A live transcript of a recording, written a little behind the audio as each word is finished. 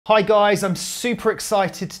Hi guys, I'm super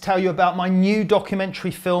excited to tell you about my new documentary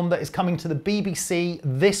film that is coming to the BBC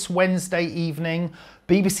this Wednesday evening.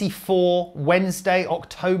 BBC 4, Wednesday,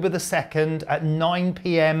 October the 2nd at 9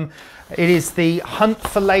 p.m. It is The Hunt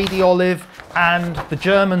for Lady Olive and the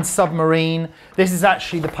German Submarine. This is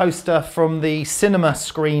actually the poster from the cinema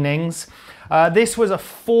screenings. This was a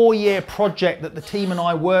 4-year project that the team and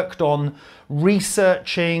I worked on,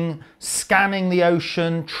 researching, scanning the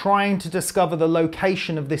ocean, trying to discover the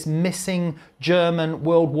location of this missing German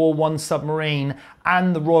World War I submarine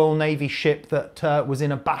and the Royal Navy ship that was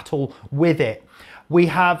in a battle with it. We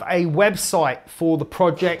have a website for the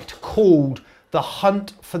project called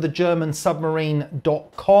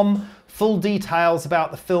thehuntforthegermansubmarine.com. Full details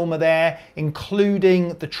about the film are there,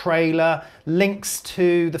 including the trailer, links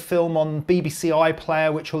to the film on BBC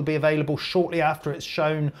iPlayer, which will be available shortly after it's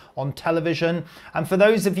shown on television. And for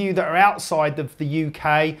those of you that are outside of the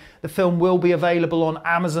UK, the film will be available on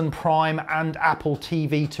Amazon Prime and Apple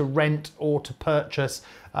TV to rent or to purchase.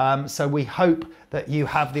 So we hope that you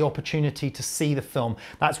have the opportunity to see the film.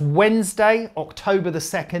 That's Wednesday, October the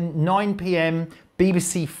 2nd, 9 p.m,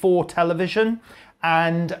 BBC 4 television.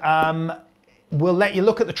 And we'll let you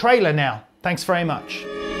look at the trailer now. Thanks very much.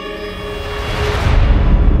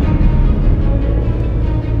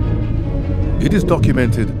 It is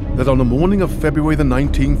documented that on the morning of February the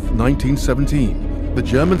 19th, 1917, the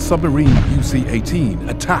German submarine UC-18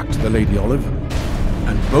 attacked the Lady Olive,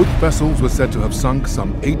 and both vessels were said to have sunk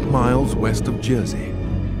some 8 miles west of Jersey.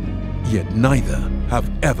 Yet neither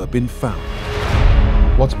have ever been found.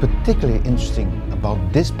 What's particularly interesting about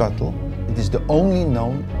this battle, it is the only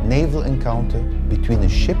known naval encounter between a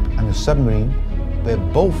ship and a submarine where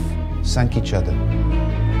both sank each other.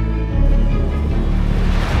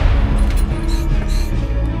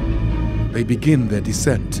 They begin their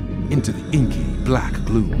descent into the inky black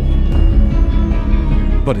gloom.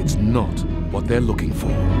 But it's not what they're looking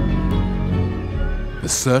for. The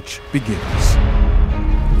search begins.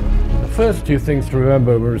 The first 2 things to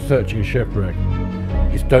remember when researching a shipwreck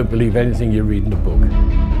is don't believe anything you read in a book.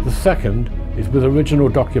 The second is with original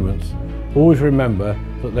documents, always remember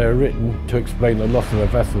that they are written to explain the loss of a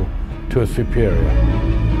vessel to a superior.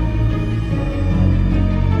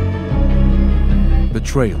 The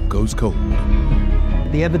trail goes cold.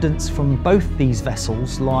 The evidence from both these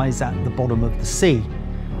vessels lies at the bottom of the sea,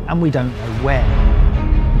 and we don't know where.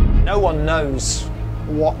 No one knows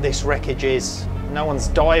what this wreckage is. No one's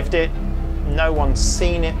dived it, no one's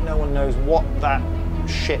seen it, no one knows what that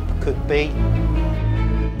ship could be.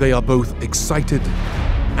 They are both excited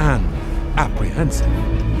and apprehensive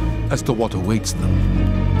as to what awaits them.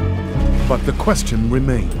 But the question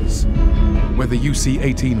remains whether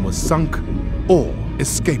UC-18 was sunk or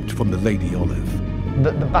escaped from the Lady Olive.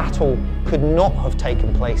 That the battle could not have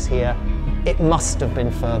taken place here. It must have been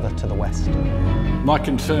further to the west. My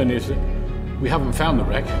concern is that we haven't found the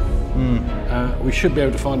wreck. We should be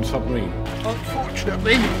able to find the submarine.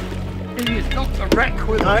 Unfortunately, it is not the wreck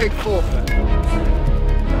with a big forfeit.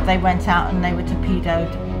 They went out and they were torpedoed,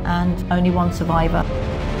 and only one survivor.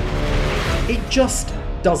 It just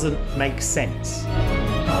doesn't make sense.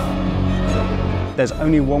 There's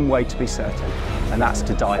only one way to be certain, and that's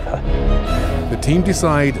to dive her. The team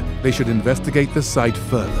decide they should investigate the site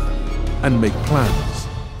further and make plans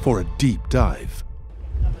for a deep dive.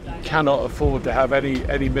 Cannot afford to have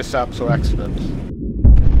any mishaps or accidents.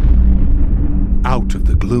 Out of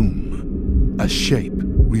the gloom, a shape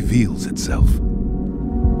reveals itself.